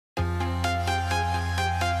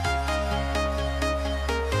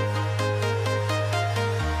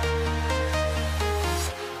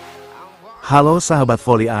Halo sahabat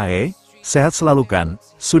Voli AE, sehat selalu kan?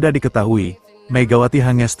 Sudah diketahui, Megawati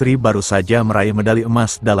Hangestri baru saja meraih medali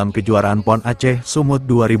emas dalam kejuaraan PON Aceh Sumut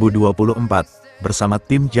 2024. Bersama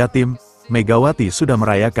tim Jatim, Megawati sudah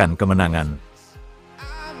merayakan kemenangan.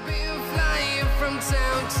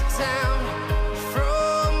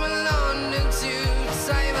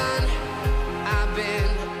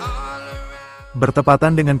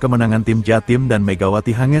 Bertepatan dengan kemenangan tim Jatim dan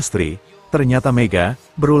Megawati Hangestri, ternyata Mega,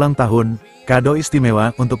 berulang tahun, kado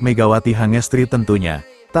istimewa untuk Megawati Hangestri tentunya.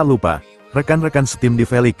 Tak lupa, rekan-rekan setim di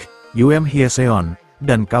Voli, Yeum Hye Seon,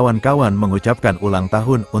 dan kawan-kawan mengucapkan ulang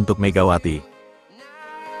tahun untuk Megawati.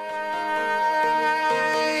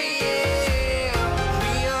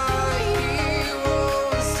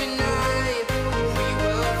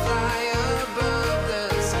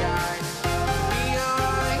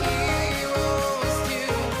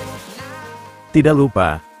 Tidak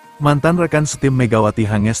lupa, mantan rekan setim Megawati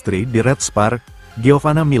Hangestri di Red Spark,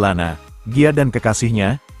 Giovanna Gia dan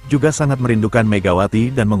kekasihnya, juga sangat merindukan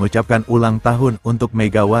Megawati dan mengucapkan ulang tahun untuk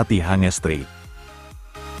Megawati Hangestri.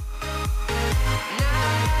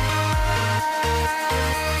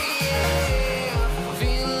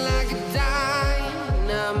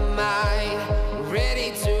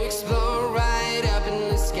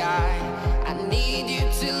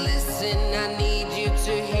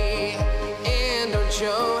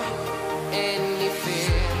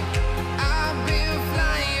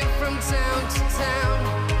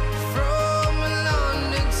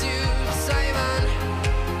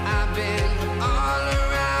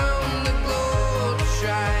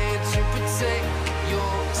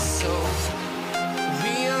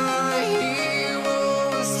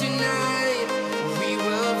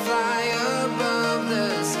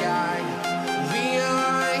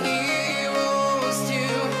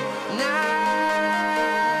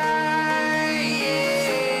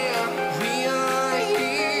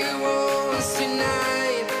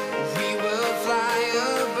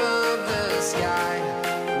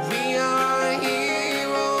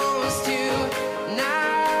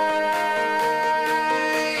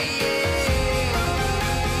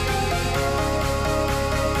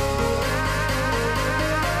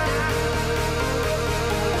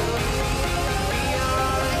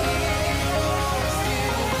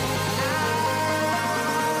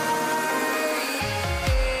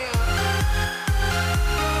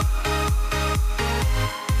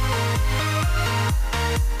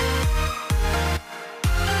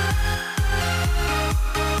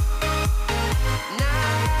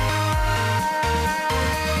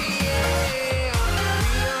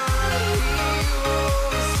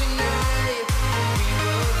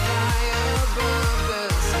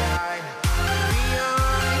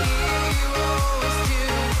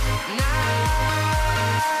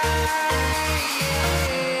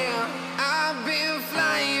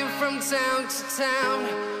 Town to town,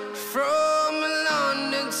 from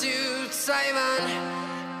London to Taiwan,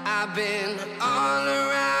 I've been all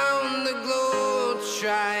around the globe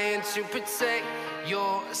trying to protect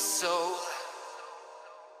your soul.